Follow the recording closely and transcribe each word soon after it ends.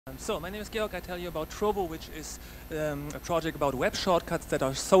So, my name is Georg. I tell you about Trovu, which is a project about web shortcuts that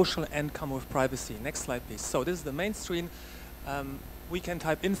are social and come with privacy. Next slide, please. So, this is the main screen. We can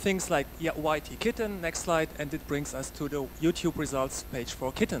type in things like YT kitten, next slide, and it brings us to the YouTube results page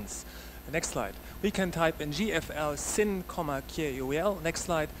for kittens. Next slide. We can type in GFL sin, KUL, next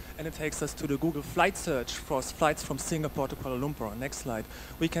slide, and it takes us to the Google flight search for flights from Singapore to Kuala Lumpur. Next slide.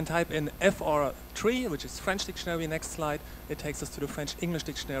 We can type in FR3, which is French dictionary, next slide. It takes us to the French-English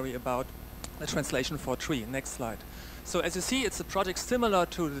dictionary about the translation for tree. Next slide. So as you see, it's a project similar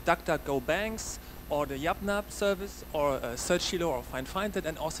to the DuckDuckGo banks, or the YapNap service, or Searchilo, or FindIt,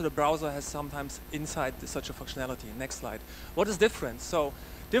 and also the browser has sometimes inside such a functionality. Next slide. What is different? So,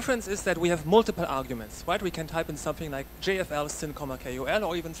 difference is that we have multiple arguments, right? We can type in something like JFL sin, KUL,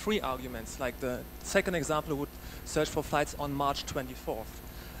 or even 3 arguments, like the second example would search for flights on March 24th.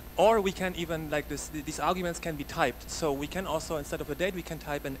 Or we can even, like this, these arguments can be typed. So we can also, instead of a date, we can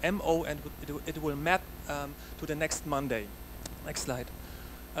type an MO and it will map to the next Monday. Next slide.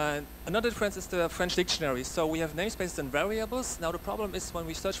 Another difference is the French dictionary. So we have namespaces and variables. Now the problem is when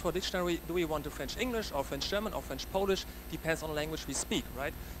we search for a dictionary, do we want the French English or French German or French Polish? Depends on the language we speak,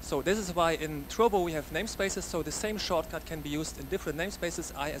 right? So this is why in Trovu we have namespaces, so the same shortcut can be used in different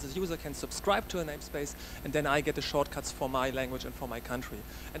namespaces. I as a user can subscribe to a namespace and then I get the shortcuts for my language and for my country.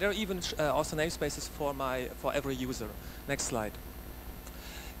 And there are even also namespaces for every user. Next slide.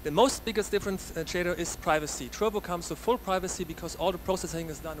 The most biggest differentiator is privacy. Trovu comes with full privacy because all the processing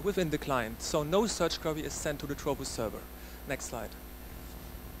is done within the client. So no search query is sent to the Trovu server. Next slide.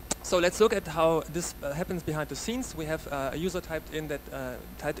 So let's look at how this happens behind the scenes. We have a user typed in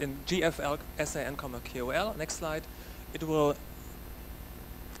GFL SAN, KOL. Next slide.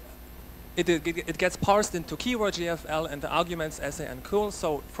 It gets parsed into keyword GFL and the arguments SAN cool.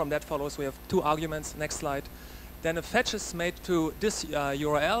 So from that follows we have 2 arguments. Next slide. Then a fetch is made to this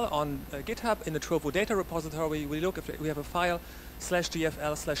URL on GitHub in the Trovu data repository. We look if we have a file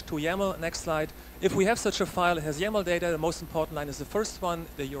 /gfl/2YAML. Next slide. If we have such a file, it has YAML data. The most important line is the first one,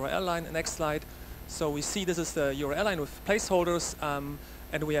 the URL line. Next slide. So we see this is the URL line with placeholders,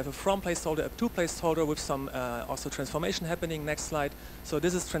 and we have a from placeholder, a to placeholder with some also transformation happening. Next slide. So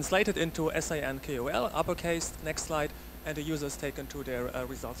this is translated into SAN KOL, uppercase. Next slide. And the user is taken to their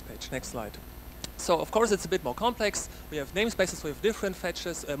results page. Next slide. So of course it's a bit more complex. We have namespaces, we have different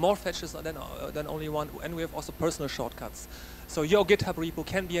fetches, more fetches than only one, and we have also personal shortcuts. So your GitHub repo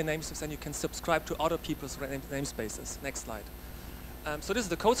can be a namespace and you can subscribe to other people's namespaces. Next slide. So this is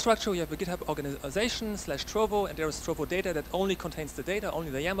the code structure. We have a GitHub organization /Trovu, and there is Trovu data that only contains the data,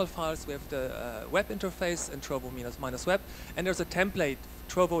 only the YAML files. We have the web interface and Trovu minus web, and there's a template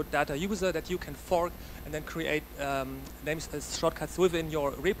Trovu data user that you can fork and then create shortcuts within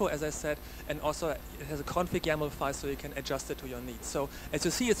your repo, as I said, and also it has a config YAML file so you can adjust it to your needs. So as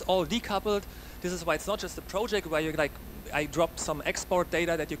you see, it's all decoupled. This is why it's not just a project where you like, I drop some export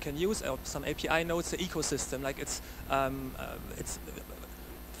data that you can use, or some API nodes, the ecosystem, like it's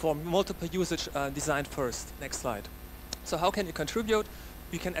for multiple usage designed first. Next slide. So how can you contribute?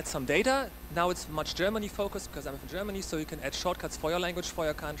 You can add some data. Now it's much Germany focused because I'm from Germany, so you can add shortcuts for your language, for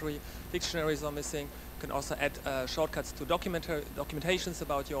your country. Dictionaries are missing. You can also add shortcuts to documentations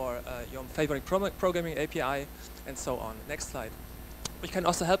about your favorite programming API, and so on. Next slide. We can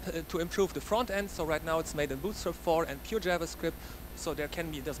also help to improve the front end. So right now it's made in Bootstrap 4 and pure JavaScript. So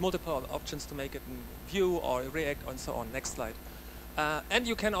there's multiple options to make it in Vue or React and so on. Next slide. And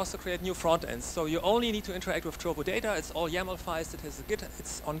you can also create new front ends. So you only need to interact with Trovu data. It's all YAML files. It has a Git.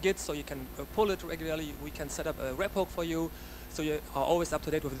 It's on Git, so you can pull it regularly. We can set up a webhook for you, so you are always up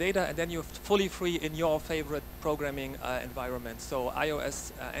to date with data. And then you're fully free in your favorite programming environment. So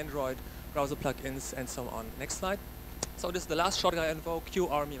iOS, Android, browser plugins, and so on. Next slide. So this is the last shortcut I invoke,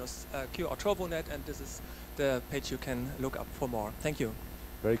 QR TrovuNet, and this is the page you can look up for more. Thank you.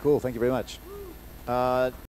 Very cool. Thank you very much.